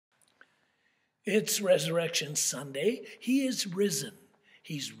It's Resurrection Sunday. He is risen.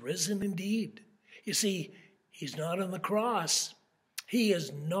 He's risen indeed. You see, he's not on the cross. He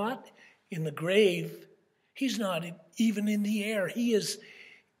is not in the grave. He's not even in the air. He is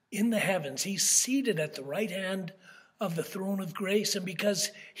in the heavens. He's seated at the right hand of the throne of grace. And because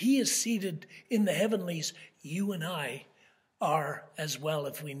he is seated in the heavenlies, you and I are as well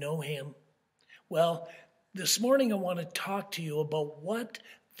if we know him. Well, this morning I want to talk to you about what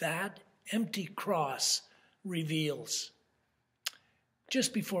that empty cross reveals.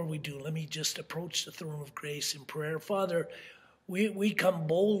 Just before we do, let me just approach the throne of grace in prayer. Father, we come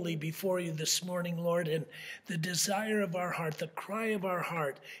boldly before you this morning, Lord, and the desire of our heart, the cry of our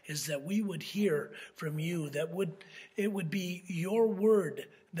heart is that we would hear from you, it would be your word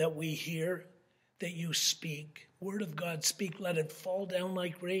that we hear, that you speak. Word of God, speak, let it fall down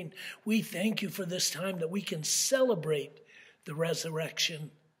like rain. We thank you for this time that we can celebrate the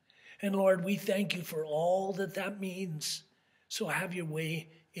resurrection. And Lord, we thank you for all that means. So have your way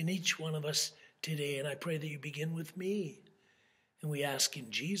in each one of us today. And I pray that you begin with me. And we ask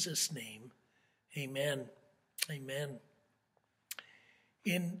in Jesus' name, amen. Amen.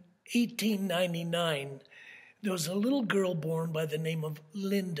 In 1899, there was a little girl born by the name of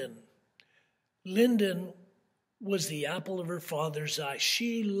Lyndon. Lyndon was the apple of her father's eye.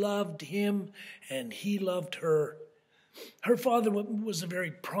 She loved him and he loved her. Her father was a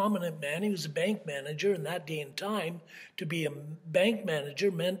very prominent man. He was a bank manager. In that day and time, to be a bank manager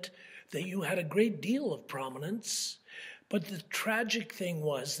meant that you had a great deal of prominence. But the tragic thing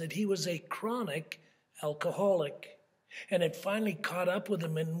was that he was a chronic alcoholic. And it finally caught up with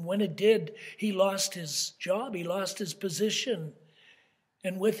him. And when it did, he lost his job. He lost his position.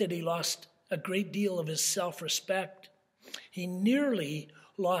 And with it, he lost a great deal of his self-respect. He nearly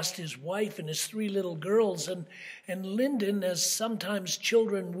lost his wife and his 3 little girls. And Lyndon, as sometimes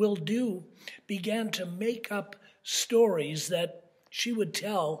children will do, began to make up stories that she would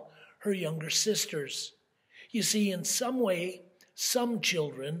tell her younger sisters. You see, in some way, some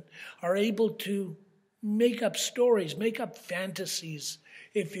children are able to make up stories, make up fantasies,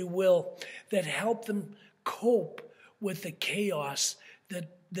 if you will, that help them cope with the chaos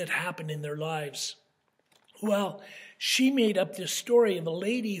that happened in their lives. Well, she made up this story of a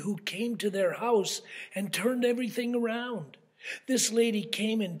lady who came to their house and turned everything around. This lady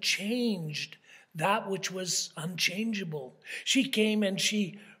came and changed that which was unchangeable. She came and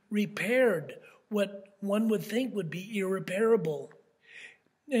she repaired what one would think would be irreparable.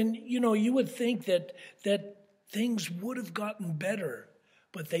 And, you would think that things would have gotten better,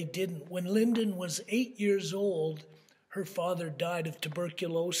 but they didn't. When Lyndon was 8 years old, her father died of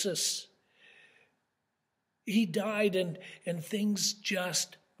tuberculosis. He died and things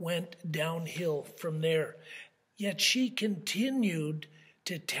just went downhill from there. Yet she continued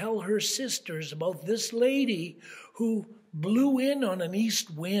to tell her sisters about this lady who blew in on an east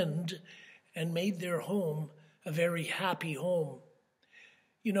wind and made their home a very happy home.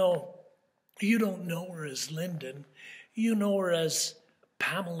 You don't know her as Lyndon. You know her as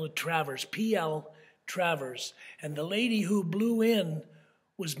Pamela Travers, P.L. Travers. And the lady who blew in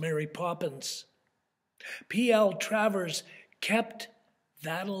was Mary Poppins. P.L. Travers kept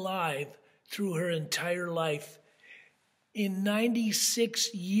that alive through her entire life. In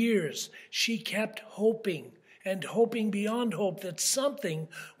 96 years, she kept hoping and hoping beyond hope that something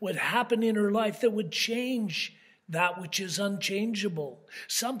would happen in her life that would change that which is unchangeable.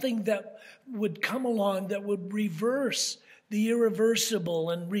 Something that would come along that would reverse the irreversible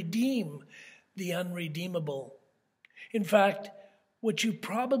and redeem the unredeemable. In fact, what you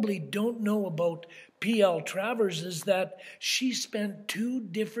probably don't know about P.L. Travers is that she spent 2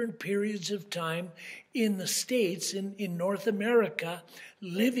 different periods of time in the States, in North America,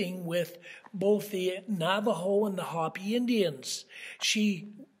 living with both the Navajo and the Hopi Indians. She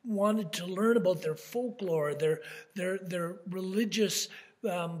wanted to learn about their folklore, their religious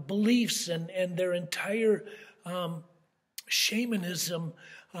beliefs, and their entire shamanism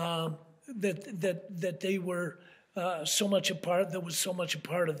that they were so much a part, that was so much a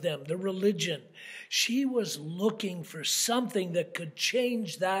part of them, the religion. She was looking for something that could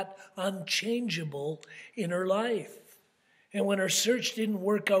change that unchangeable in her life. And when her search didn't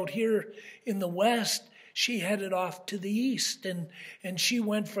work out here in the West, she headed off to the East. And she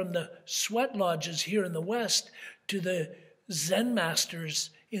went from the sweat lodges here in the West to the Zen masters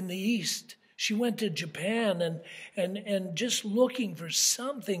in the East. She went to Japan and just looking for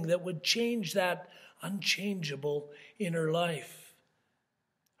something that would change that unchangeable in her life.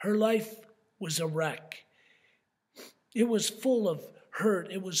 Her life was a wreck. It was full of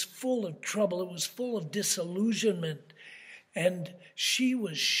hurt. It was full of trouble. It was full of disillusionment. And she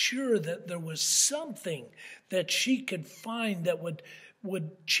was sure that there was something that she could find that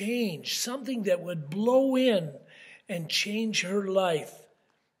would change, something that would blow in and change her life.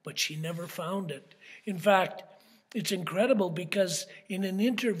 But she never found it. In fact, it's incredible because in an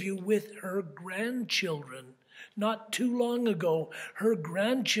interview with her grandchildren, not too long ago, her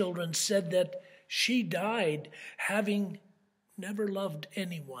grandchildren said that she died having never loved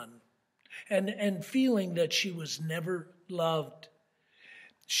anyone and feeling that she was never loved.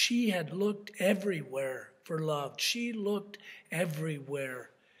 She had looked everywhere for love. She looked everywhere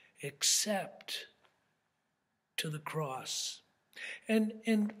except to the cross.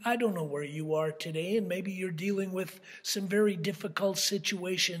 And I don't know where you are today, and maybe you're dealing with some very difficult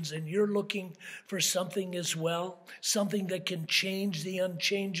situations and you're looking for something as well, something that can change the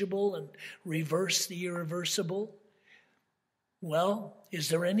unchangeable and reverse the irreversible. Well, is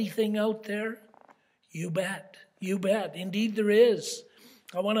there anything out there? You bet. You bet. Indeed there is.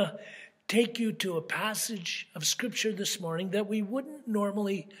 I want to take you to a passage of Scripture this morning that we wouldn't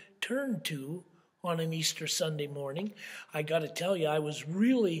normally turn to on an Easter Sunday morning. I got to tell you, I was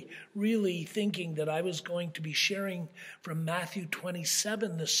really thinking that I was going to be sharing from Matthew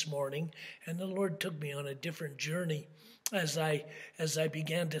 27 this morning, and the Lord took me on a different journey as I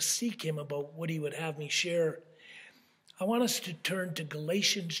began to seek Him about what He would have me share. I want us to turn to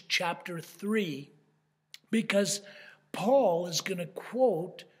Galatians chapter 3, because Paul is going to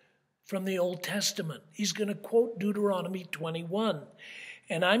quote from the Old Testament. He's going to quote Deuteronomy 21.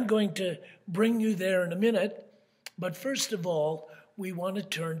 And I'm going to bring you there in a minute. But first of all, we want to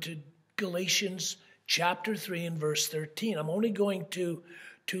turn to Galatians chapter 3 and verse 13. I'm only going to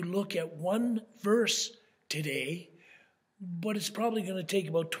look at one verse today, but it's probably going to take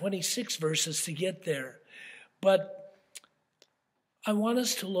about 26 verses to get there. But I want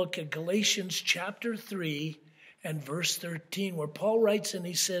us to look at Galatians chapter 3 and verse 13, where Paul writes and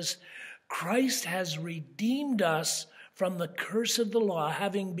he says, Christ has redeemed us from the curse of the law,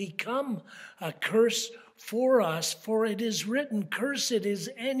 having become a curse for us, for it is written, cursed is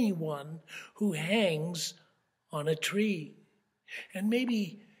anyone who hangs on a tree. And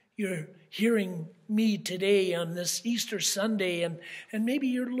maybe you're hearing me today on this Easter Sunday, and maybe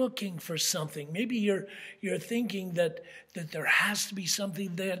you're looking for something. Maybe you're thinking that there has to be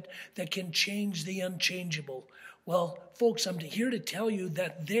something that can change the unchangeable. Well, folks, I'm here to tell you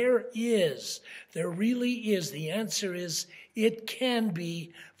that there really is. The answer is it can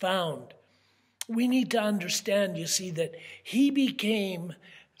be found. We need to understand, you see, that He became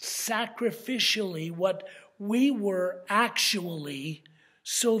sacrificially what we were actually,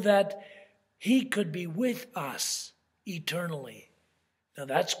 so that He could be with us eternally. Now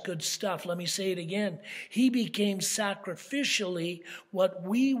that's good stuff. Let me say it again. He became sacrificially what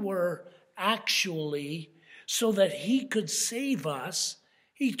we were actually, so that He could save us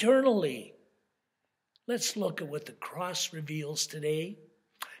eternally. Let's look at what the cross reveals today.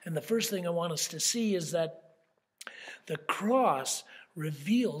 And the first thing I want us to see is that the cross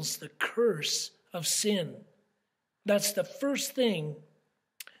reveals the curse of sin. That's the first thing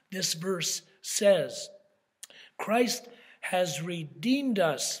this verse says. Christ has redeemed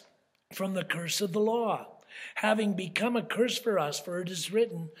us from the curse of the law, having become a curse for us, for it is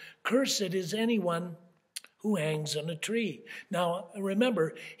written, cursed is anyone who hangs on a tree. Now,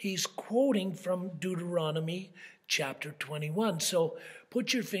 remember, he's quoting from Deuteronomy chapter 21. So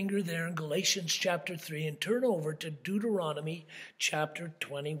put your finger there in Galatians chapter 3 and turn over to Deuteronomy chapter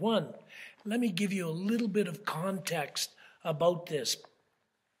 21. Let me give you a little bit of context about this.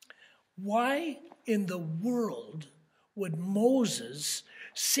 Why in the world would Moses,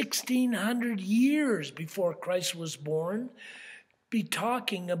 1,600 years before Christ was born, be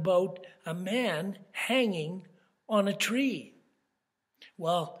talking about a man hanging on a tree?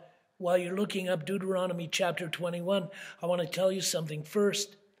 Well, while you're looking up Deuteronomy chapter 21, I want to tell you something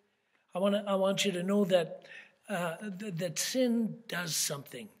first. I want you to know that that sin does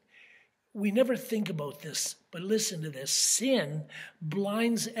something. We never think about this, but listen to this. Sin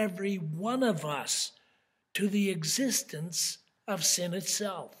blinds every one of us to the existence of sin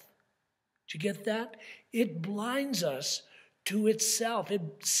itself. Did you get that? It blinds us to itself.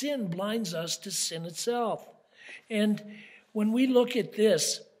 Sin blinds us to sin itself. And when we look at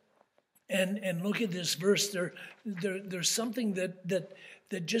this and look at this verse, there's something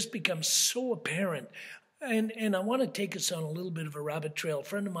that just becomes so apparent. And I want to take us on a little bit of a rabbit trail. A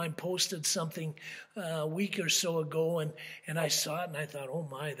friend of mine posted something a week or so ago, and I saw it and I thought, oh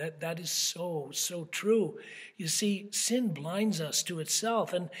my, that is so true. You see, sin blinds us to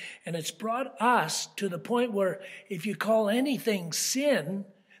itself, and it's brought us to the point where if you call anything sin,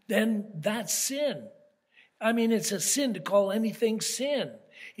 then that's sin. I mean, it's a sin to call anything sin.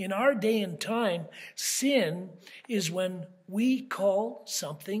 In our day and time, sin is when we call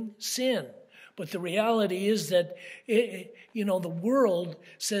something sin. But the reality is that, the world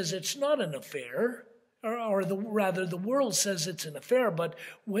says it's not an affair, or rather the world says it's an affair, but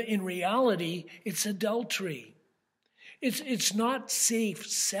in reality, it's adultery. It's not safe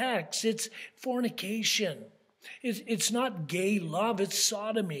sex, it's fornication. It's not gay love, it's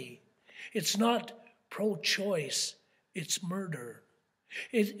sodomy. It's not pro-choice, it's murder.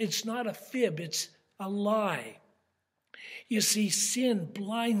 It's not a fib, it's a lie. You see, sin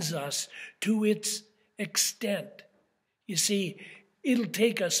blinds us to its extent. You see, it'll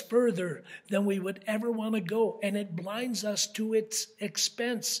take us further than we would ever want to go, and it blinds us to its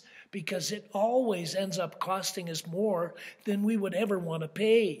expense because it always ends up costing us more than we would ever want to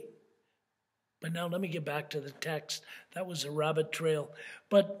pay. But now let me get back to the text. That was a rabbit trail,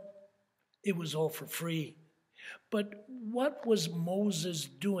 but it was all for free. But what was Moses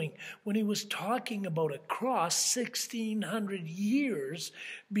doing when he was talking about a cross 1,600 years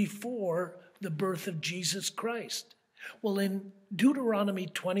before the birth of Jesus Christ? Well, in Deuteronomy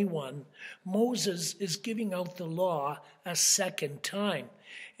 21, Moses is giving out the law a second time.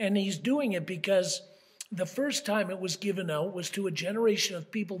 And he's doing it because the first time it was given out was to a generation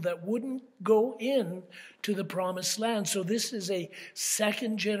of people that wouldn't go in to the promised land. So this is a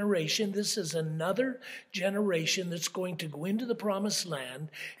second generation. This is another generation that's going to go into the promised land.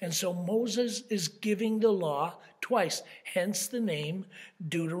 And so Moses is giving the law twice, hence the name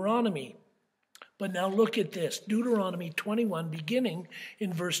Deuteronomy. But now look at this, Deuteronomy 21, beginning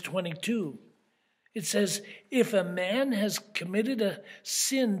in verse 22. It says, if a man has committed a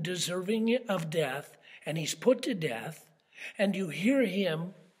sin deserving of death, and he's put to death, and you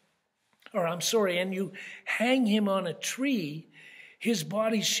and you hang him on a tree, his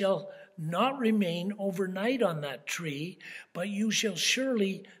body shall not remain overnight on that tree, but you shall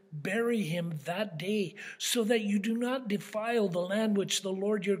surely bury him that day, so that you do not defile the land which the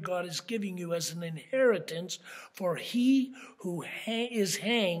Lord your God is giving you as an inheritance, for he who is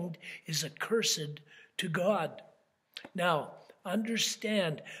hanged is accursed to God. Now,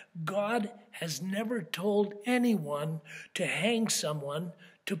 understand, God has never told anyone to hang someone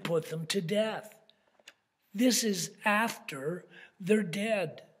to put them to death. This is after they're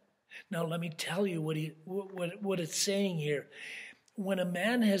dead. Now let me tell you what it's saying here. When a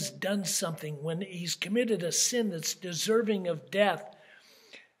man has done something, when he's committed a sin that's deserving of death,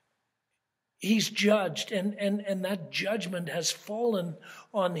 he's judged, and that judgment has fallen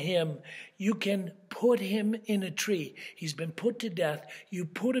on him. You can put him in a tree. He's been put to death. You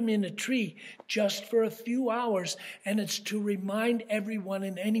put him in a tree just for a few hours, and it's to remind everyone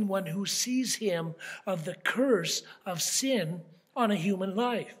and anyone who sees him of the curse of sin on a human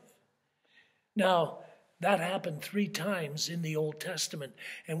life. Now, that happened 3 times in the Old Testament.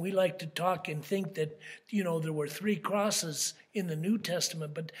 And we like to talk and think that, there were 3 crosses in the New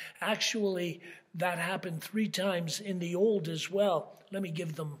Testament, but actually that happened 3 times in the Old as well. Let me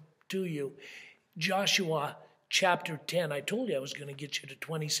give them to you. Joshua chapter 10. I told you I was going to get you to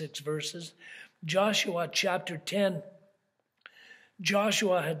 26 verses. Joshua chapter 10.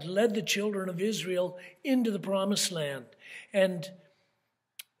 Joshua had led the children of Israel into the promised land. And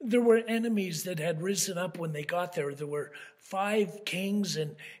there were enemies that had risen up when they got there. There were 5 kings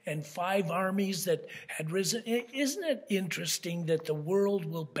and 5 armies that had risen. Isn't it interesting that the world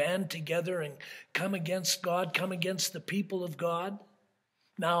will band together and come against God, come against the people of God?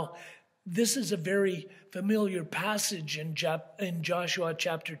 Now, this is a very familiar passage in Joshua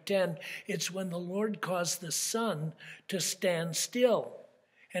chapter 10. It's when the Lord caused the sun to stand still.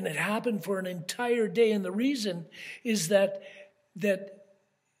 And it happened for an entire day. And the reason is that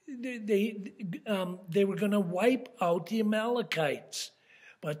they were going to wipe out the Amalekites.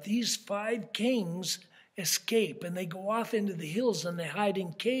 But these 5 kings escape, and they go off into the hills, and they hide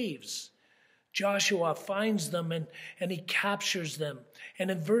in caves. Joshua finds them, and he captures them. And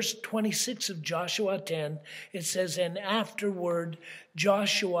in verse 26 of Joshua 10, it says, and afterward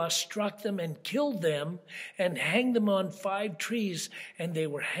Joshua struck them and killed them and hanged them on 5 trees, and they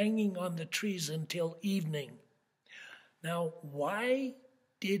were hanging on the trees until evening. Now, why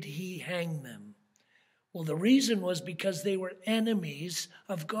did he hang them? Well, the reason was because they were enemies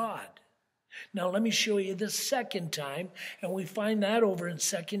of God. Now, let me show you the second time, and we find that over in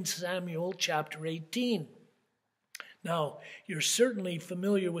 2 Samuel chapter 18. Now, you're certainly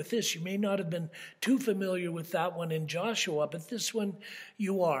familiar with this. You may not have been too familiar with that one in Joshua, but this one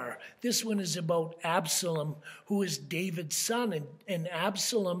you are. This one is about Absalom, who is David's son, and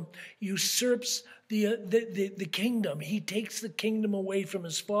Absalom usurps the kingdom. He takes the kingdom away from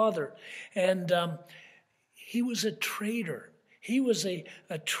his father, and he was a traitor. He was a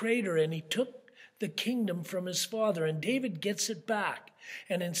traitor, and he took the kingdom from his father, and David gets it back.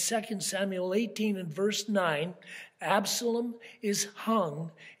 And in 2 Samuel 18 and verse 9, Absalom is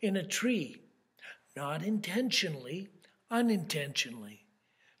hung in a tree. Not intentionally, unintentionally.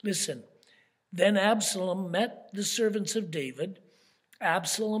 Listen, then Absalom met the servants of David.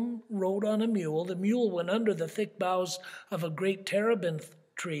 Absalom rode on a mule. The mule went under the thick boughs of a great terebinth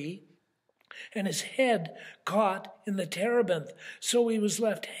tree, and his head caught in the terebinth. So he was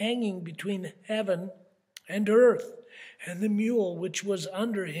left hanging between heaven and earth, and the mule which was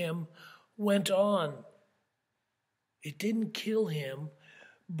under him went on. It didn't kill him,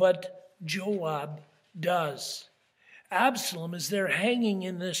 but Joab does. Absalom is there hanging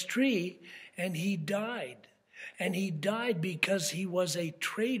in this tree, and he died. And he died because he was a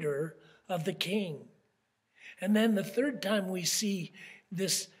traitor of the king. And then the third time we see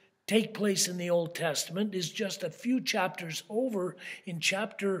this take place in the Old Testament is just a few chapters over in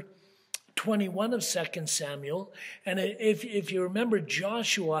chapter 21 of 2 Samuel. And if you remember,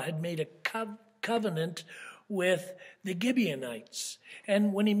 Joshua had made a covenant with the Gibeonites.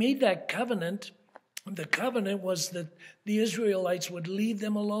 And when he made that covenant, the covenant was that the Israelites would leave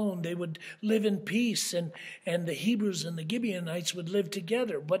them alone. They would live in peace, and the Hebrews and the Gibeonites would live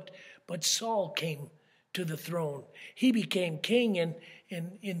together. But Saul came to the throne. He became king, and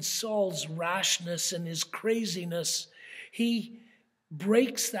in Saul's rashness and his craziness, he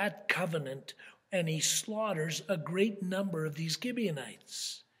breaks that covenant, and he slaughters a great number of these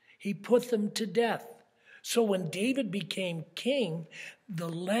Gibeonites. He put them to death. So when David became king, the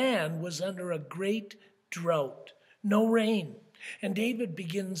land was under a great drought, no rain. And David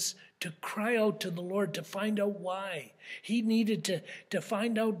begins to cry out to the Lord to find out why. He needed to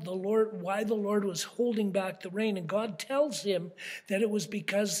find out why the Lord was holding back the rain. And God tells him that it was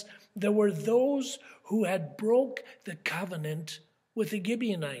because there were those who had broke the covenant with the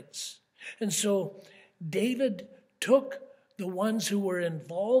Gibeonites. And so David took the ones who were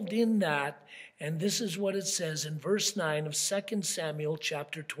involved in that, and this is what it says in verse 9 of 2 Samuel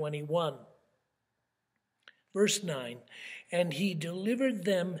chapter 21. Verse 9, and he delivered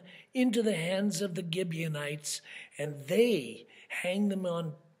them into the hands of the Gibeonites, and they hanged them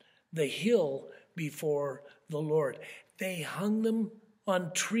on the hill before the Lord. They hung them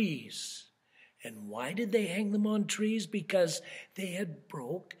on trees. And why did they hang them on trees? Because they had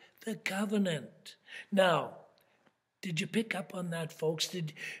broke the covenant. Now, did you pick up on that, folks?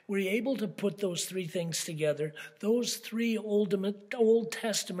 Were you able to put those three things together? Those three Old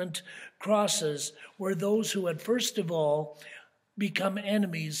Testament crosses were those who had, first of all, become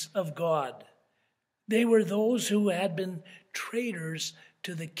enemies of God. They were those who had been traitors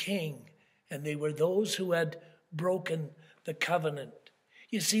to the king, and they were those who had broken the covenant.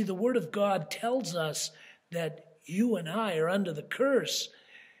 You see, the Word of God tells us that you and I are under the curse,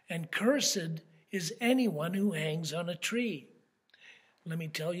 and cursed is anyone who hangs on a tree. Let me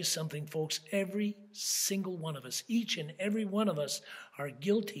tell you something, folks. Every single one of us, each and every one of us, are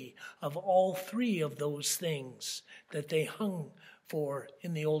guilty of all three of those things that they hung for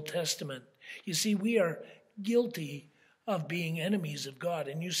in the Old Testament. You see, we are guilty of being enemies of God.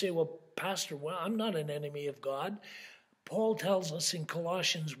 And you say, well, Pastor, I'm not an enemy of God. Paul tells us in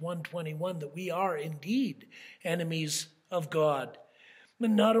Colossians 1:21 that we are indeed enemies of God.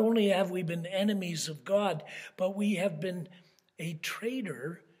 And not only have we been enemies of God, but we have been a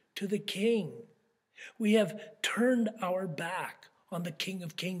traitor to the King. We have turned our back on the King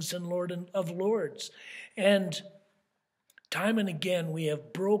of Kings and Lord of Lords. And time and again we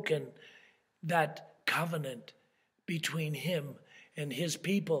have broken that covenant between him and his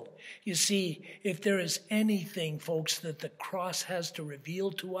people. You see, if there is anything, folks, that the cross has to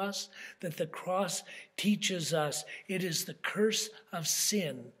reveal to us, that the cross teaches us, it is the curse of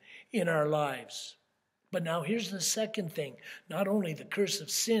sin in our lives. But now here's the second thing. Not only the curse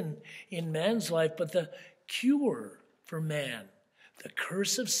of sin in man's life, but the cure for man. The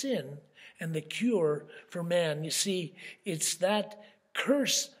curse of sin and the cure for man. You see, it's that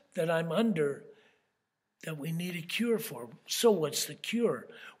curse that I'm under that we need a cure for. So what's the cure?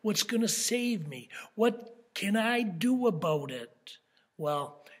 What's going to save me? What can I do about it?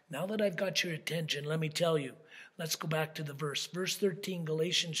 Well, now that I've got your attention, let me tell you. Let's go back to the verse. Verse 13,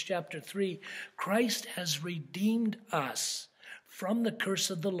 Galatians chapter 3. Christ has redeemed us from the curse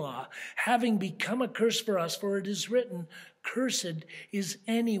of the law, having become a curse for us, for it is written, cursed is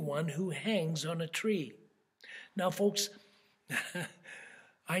anyone who hangs on a tree. Now, folks,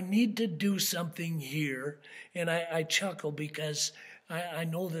 I need to do something here, and I chuckle because I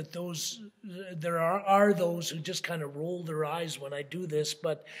know that there are those who just kind of roll their eyes when I do this,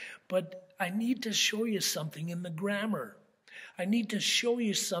 but I need to show you something in the grammar. I need to show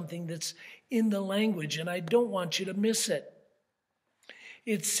you something that's in the language, and I don't want you to miss it.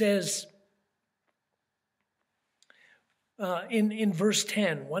 It says in verse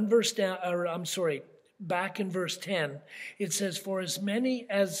 10, back in verse 10, it says, for as many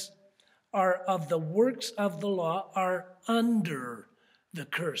as are of the works of the law are under the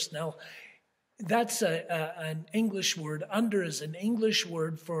curse. Now, that's an English word. Under is an English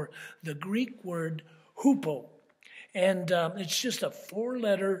word for the Greek word hupo. And it's just a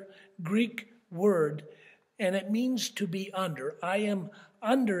 4-letter Greek word, and it means to be under. I am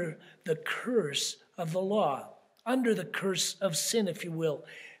under the curse of the law, under the curse of sin, if you will,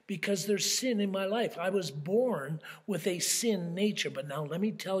 because there's sin in my life. I was born with a sin nature, but now let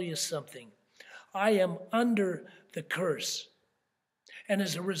me tell you something. I am under the curse. And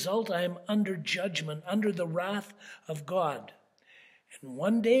as a result, I am under judgment, under the wrath of God. And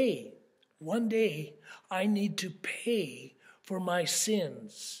one day, I need to pay for my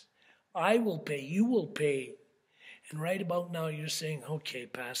sins. I will pay, you will pay. And right about now you're saying, okay,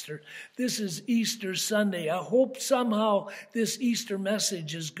 Pastor, this is Easter Sunday. I hope somehow this Easter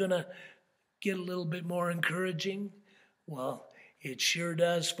message is going to get a little bit more encouraging. Well, it sure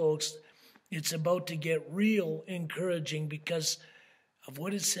does, folks. It's about to get real encouraging because of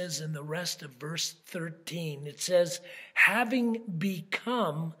what it says in the rest of verse 13. It says, having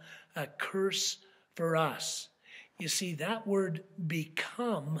become a curse for us. You see, that word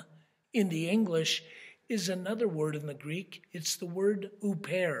become in the English is another word in the Greek. It's the word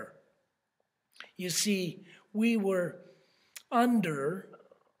uper. You see, we were under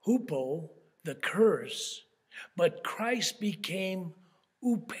hupo, the curse, but Christ became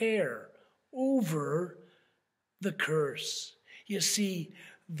uper, over the curse. You see,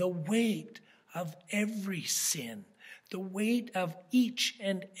 the weight of every sin, the weight of each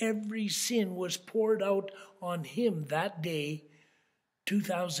and every sin was poured out on him that day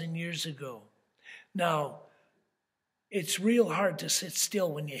 2,000 years ago. Now, it's real hard to sit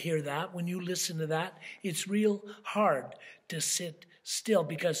still when you hear that, when you listen to that. It's real hard to sit still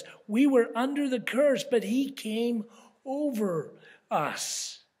because we were under the curse, but he came over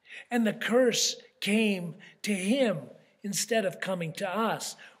us. And the curse came to him instead of coming to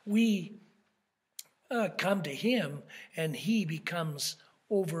us. We come to him and he becomes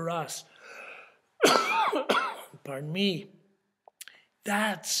over us. Pardon me.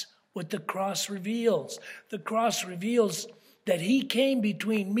 That's what the cross reveals. The cross reveals that he came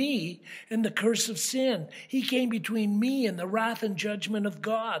between me and the curse of sin. He came between me and the wrath and judgment of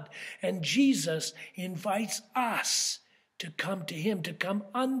God. And Jesus invites us to come to him, to come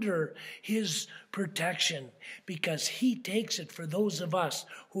under his protection, because he takes it for those of us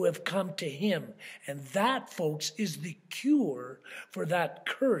who have come to him. And that, folks, is the cure for that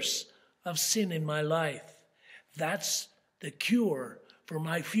curse of sin in my life. That's the cure for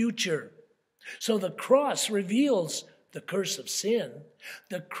my future. So the cross reveals the curse of sin.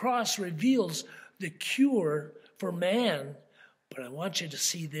 The cross reveals the cure for man. But I want you to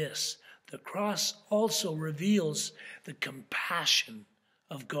see this. The cross also reveals the compassion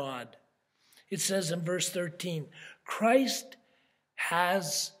of God. It says in verse 13, Christ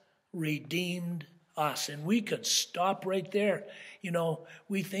has redeemed us. And we could stop right there. You know,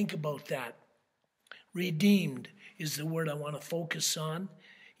 we think about that. Redeemed is the word I want to focus on.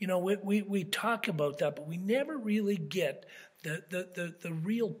 You know, we talk about that, but we never really get the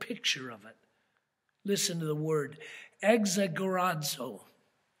real picture of it. Listen to the word, exagorazo.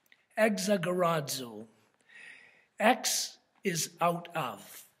 Exagorazo. Ex is out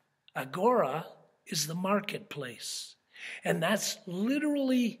of. Agora is the marketplace. And that's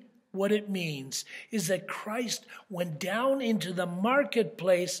literally what it means, is that Christ went down into the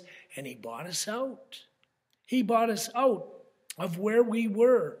marketplace and he bought us out. He bought us out of where we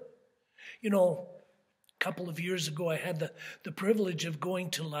were. You know, a couple of years ago, I had the privilege of going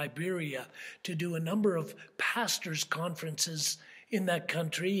to Liberia to do a number of pastors' conferences in that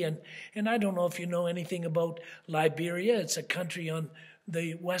country. And I don't know if you know anything about Liberia. It's a country on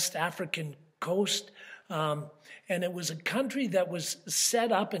the West African coast. And it was a country that was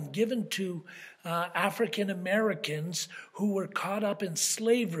set up and given to African Americans who were caught up in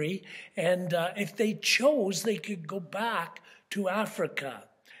slavery. And if they chose, they could go back to Africa.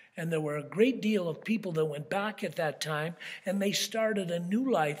 And there were a great deal of people that went back at that time, and they started a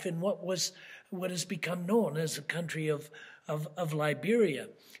new life in what has become known as the country of Liberia.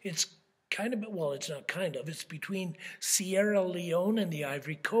 It's kind of, well, it's not kind of, it's between Sierra Leone and the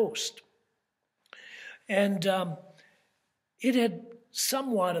Ivory Coast. And it had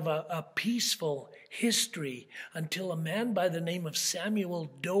somewhat of a peaceful history until a man by the name of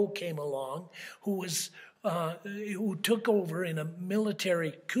Samuel Doe came along, who took over in a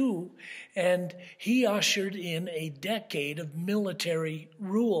military coup, and he ushered in a decade of military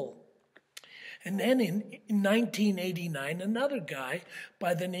rule. And then in 1989, another guy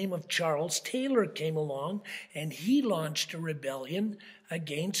by the name of Charles Taylor came along, and he launched a rebellion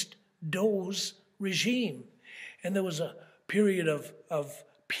against Doe's regime. And there was a period of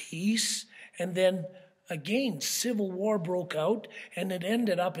peace, and then again, civil war broke out, and it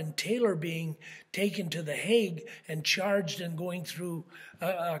ended up in Taylor being taken to The Hague and charged and going through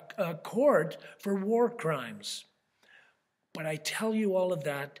a court for war crimes. But I tell you all of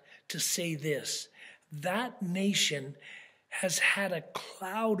that to say this: that nation has had a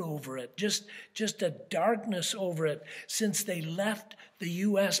cloud over it, just a darkness over it since they left the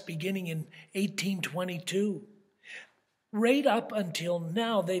U.S. beginning in 1822. Right up until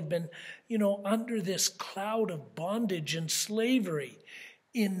now, they've been, under this cloud of bondage and slavery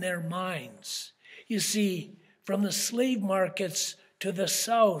in their minds. You see, from the slave markets to the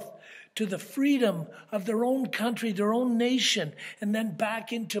South, to the freedom of their own country, their own nation, and then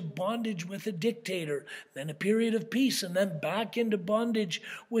back into bondage with a dictator, then a period of peace, and then back into bondage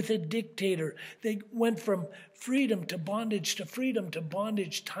with a dictator. They went from freedom to freedom to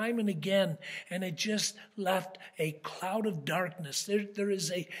bondage time and again, and it just left a cloud of darkness. There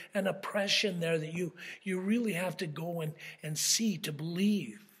is an oppression there that you really have to go and see to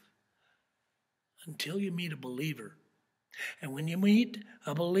believe until you meet a believer. And when you meet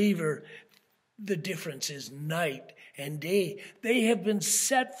a believer, the difference is night and day. They have been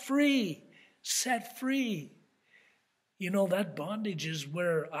set free. Set free. That bondage is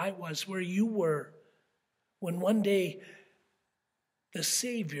where I was, where you were. When one day the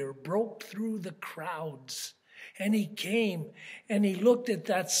Savior broke through the crowds, and he came and he looked at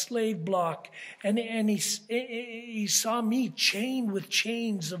that slave block, and he saw me chained with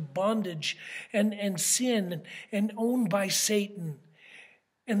chains of bondage and sin and owned by Satan.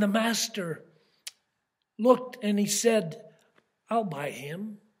 And the master looked and he said, I'll buy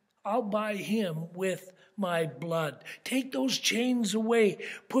him. I'll buy him with my blood. Take those chains away.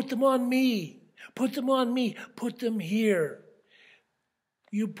 Put them on me. Put them on me. Put them here.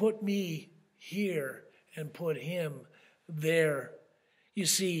 You put me here and put him there. You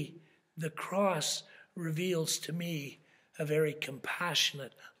see, the cross reveals to me a very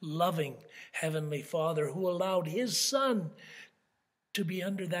compassionate, loving Heavenly Father who allowed his Son to be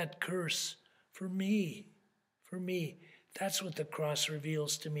under that curse for me. For me. That's what the cross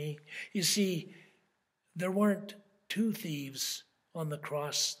reveals to me. You see, there weren't two thieves on the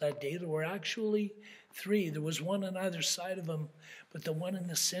cross that day. There were actually three. There was one on either side of him, but the one in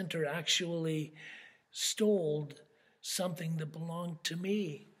the center actually stole something that belonged to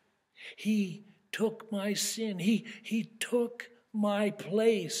me. He took my sin. He took my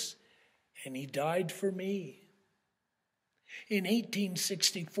place, and he died for me. In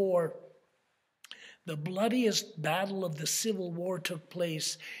 1864, the bloodiest battle of the Civil War took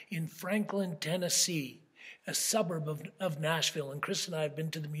place in Franklin, Tennessee, a suburb of Nashville. And Chris and I have been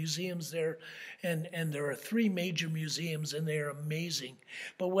to the museums there, and there are three major museums, and they are amazing.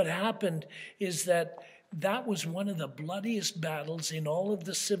 But what happened is that was one of the bloodiest battles in all of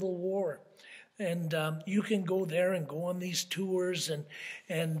the Civil War. And you can go there and go on these tours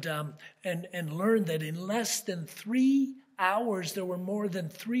and learn that in less than 3 hours there were more than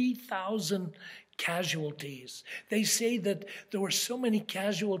 3,000 casualties. They say that there were so many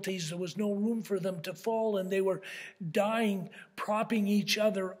casualties there was no room for them to fall, and they were dying, propping each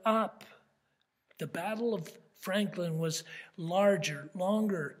other up. The Battle of Franklin was larger,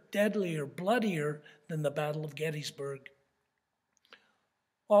 longer, deadlier, bloodier than the Battle of Gettysburg.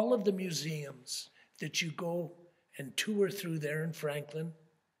 All of the museums that you go and tour through there in Franklin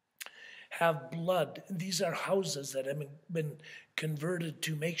have blood. These are houses that have been converted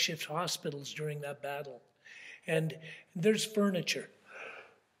to makeshift hospitals during that battle. And there's furniture.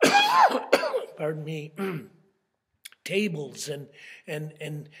 Pardon me. Tables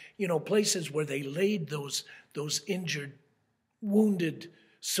and places where they laid those injured, wounded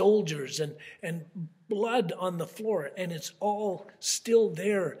soldiers, and blood on the floor, and it's all still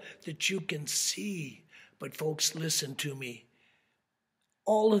there that you can see. But folks, listen to me.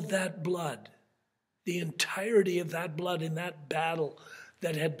 All of that blood, the entirety of that blood in that battle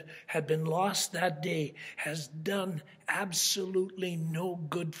that had been lost that day has done absolutely no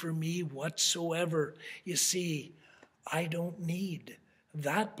good for me whatsoever. You see, I don't need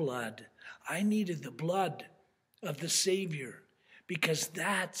that blood. I needed the blood of the Savior, because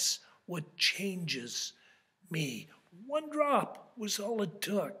that's what changes me. One drop was all it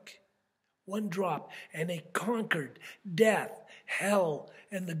took. One drop, and he conquered death, hell,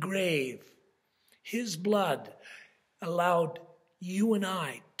 and the grave. His blood allowed you and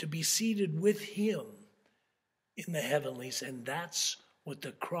I to be seated with him in the heavenlies, and that's what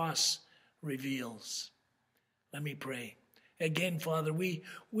the cross reveals. Let me pray. Again, Father, we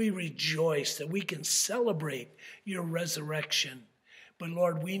rejoice that we can celebrate your resurrection. But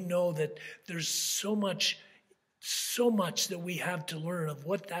Lord, we know that there's so much that we have to learn of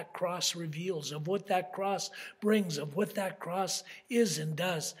what that cross reveals, of what that cross brings, of what that cross is and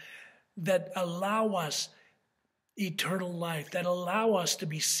does, that allow us eternal life, that allow us to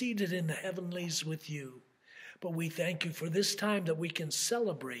be seated in the heavenlies with you. But we thank you for this time that we can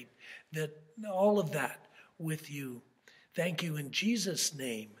celebrate that all of that with you. Thank you in Jesus'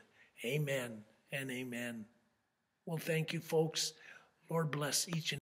 name. Amen and amen. Well, thank you, folks. Lord bless each and